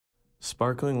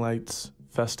Sparkling lights,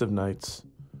 festive nights.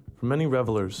 For many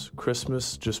revelers,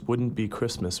 Christmas just wouldn't be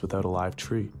Christmas without a live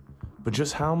tree. But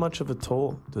just how much of a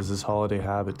toll does this holiday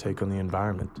habit take on the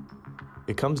environment?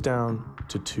 It comes down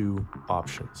to two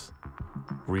options: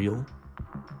 real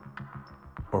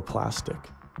or plastic.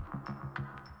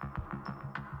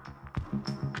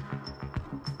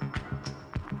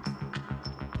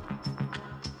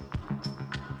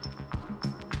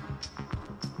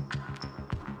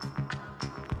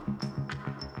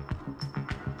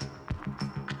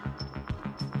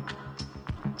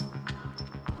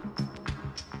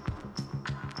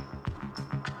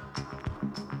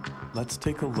 Let's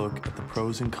take a look at the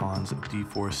pros and cons of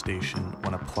deforestation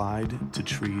when applied to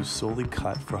trees solely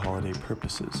cut for holiday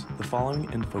purposes. The following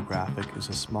infographic is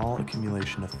a small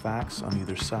accumulation of facts on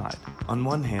either side. On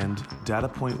one hand, data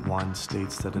point 1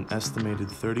 states that an estimated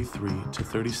 33 to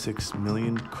 36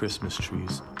 million Christmas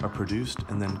trees are produced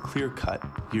and then clear-cut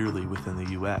yearly within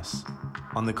the US.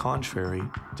 On the contrary,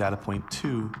 data point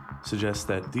 2 suggests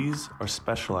that these are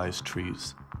specialized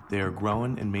trees. They are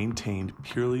grown and maintained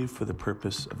purely for the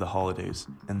purpose of the holidays,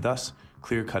 and thus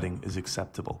clear-cutting is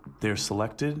acceptable. They are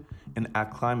selected and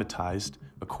acclimatized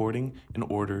according in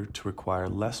order to require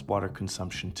less water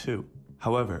consumption too.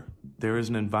 However, there is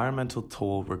an environmental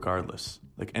toll regardless.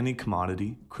 Like any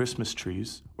commodity, Christmas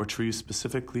trees, or trees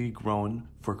specifically grown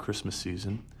for Christmas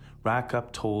season, rack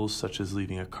up tolls such as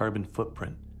leaving a carbon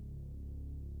footprint.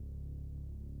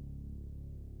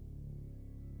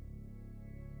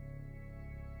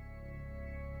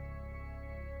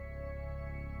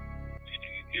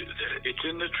 It's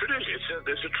in the tradition.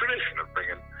 There's a tradition of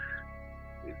bringing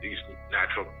these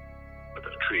natural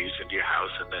trees into your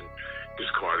house and then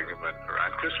discarding them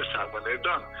around Christmas time when they're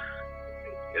done.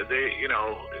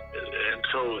 And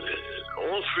so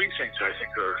all three things I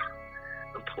think are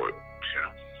important.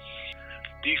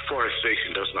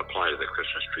 Deforestation doesn't apply to the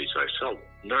Christmas trees I sell,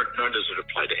 nor does it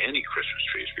apply to any Christmas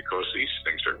trees, because these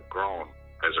things are grown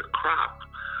as a crop.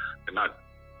 They're not,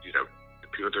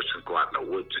 people just can go out in the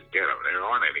woods and get them. There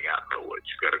aren't any out in the woods.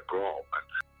 You got to grow them. And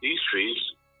these trees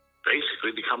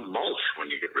basically become mulch when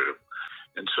you get rid of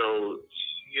them. And so,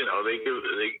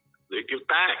 they give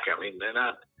back. I mean, they're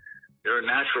a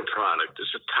natural product.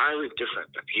 It's entirely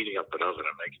different than heating up an oven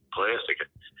and making plastic.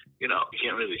 You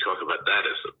can't really talk about that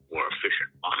as a more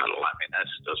efficient model. I mean, that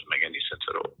doesn't make any sense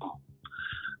at all.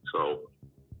 So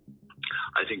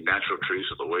I think natural trees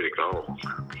are the way to go.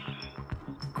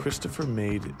 Christopher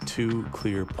made two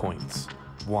clear points.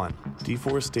 1.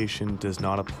 Deforestation does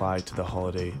not apply to the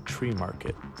holiday tree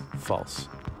market. False.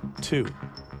 2.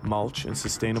 Mulch and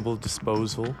sustainable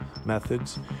disposal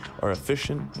methods are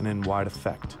efficient and in wide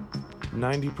effect.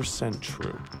 90%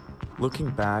 true.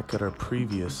 Looking back at our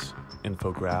previous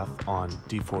infograph on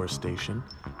deforestation,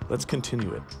 let's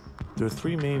continue it. There are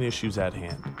three main issues at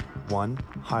hand. 1.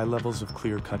 High levels of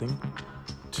clear cutting.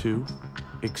 2.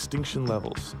 Extinction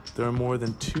levels. There are more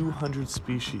than 200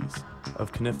 species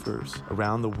of conifers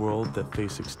around the world that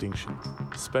face extinction,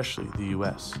 especially the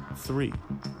US. 3.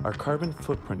 Our carbon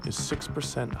footprint is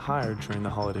 6% higher during the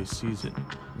holiday season,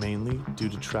 mainly due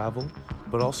to travel,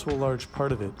 but also a large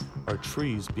part of it are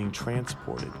trees being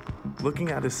transported. Looking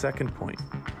at his second point,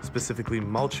 specifically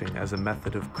mulching as a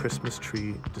method of Christmas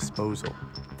tree disposal.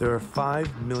 There are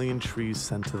 5 million trees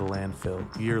sent to the landfill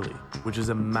yearly, which is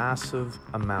a massive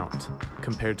amount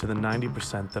compared to the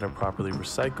 90% that are properly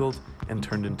recycled and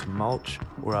turned into mulch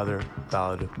or other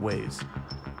valid ways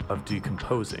of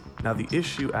decomposing. Now, the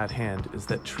issue at hand is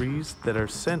that trees that are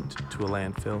sent to a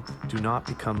landfill do not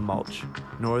become mulch,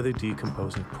 nor are they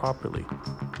decomposing properly.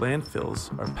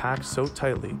 Landfills are packed so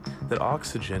tightly that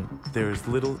oxygen there is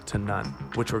little to none,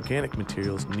 which organic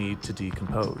materials need to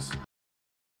decompose.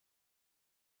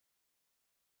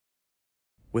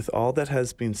 With all that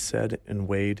has been said and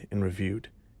weighed and reviewed,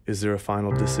 is there a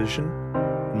final decision?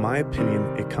 In my opinion,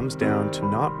 it comes down to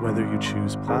not whether you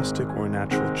choose plastic or a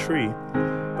natural tree,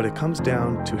 but it comes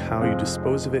down to how you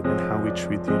dispose of it and how we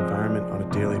treat the environment on a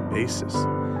daily basis.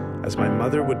 As my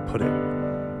mother would put it,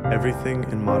 everything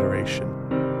in moderation.